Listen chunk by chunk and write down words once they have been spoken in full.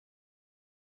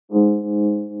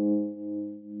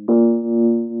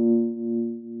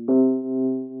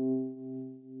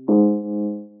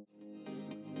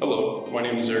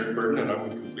name is Eric Burton and I'm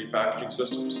with Complete Packaging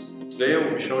Systems. Today I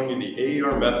will be showing you the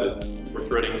AER method for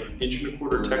threading 1¼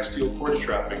 TexSteel cord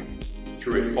strapping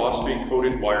through a phosphate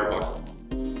coated wire buckle.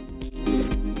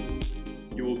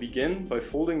 You will begin by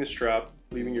folding the strap,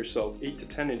 leaving yourself 8 to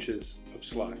 10 inches of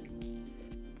slack.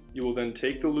 You will then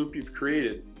take the loop you've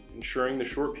created, ensuring the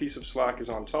short piece of slack is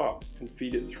on top, and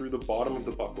feed it through the bottom of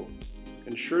the buckle.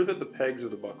 Ensure that the pegs of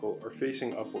the buckle are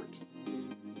facing upwards.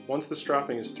 Once the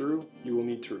strapping is through, you will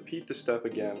need to repeat the step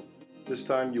again. This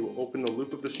time you will open the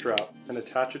loop of the strap and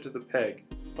attach it to the peg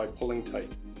by pulling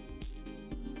tight.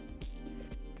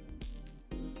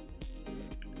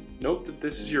 Note that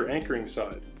this is your anchoring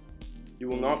side. You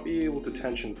will not be able to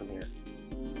tension from here.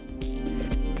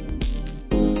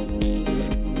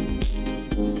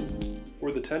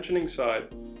 For the tensioning side,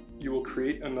 you will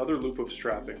create another loop of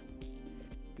strapping,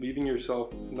 leaving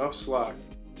yourself enough slack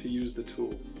to use the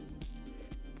tool.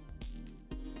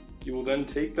 You will then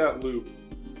take that loop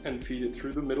and feed it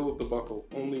through the middle of the buckle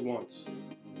only once,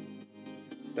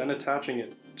 then attaching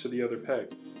it to the other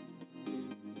peg.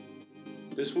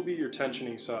 This will be your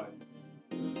tensioning side.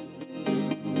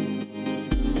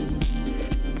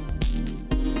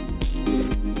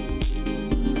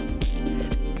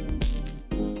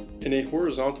 In a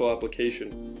horizontal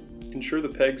application, ensure the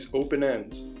peg's open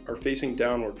ends are facing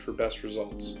downward for best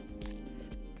results.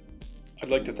 I'd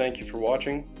like to thank you for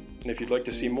watching, and if you'd like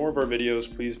to see more of our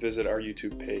videos, please visit our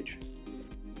YouTube page.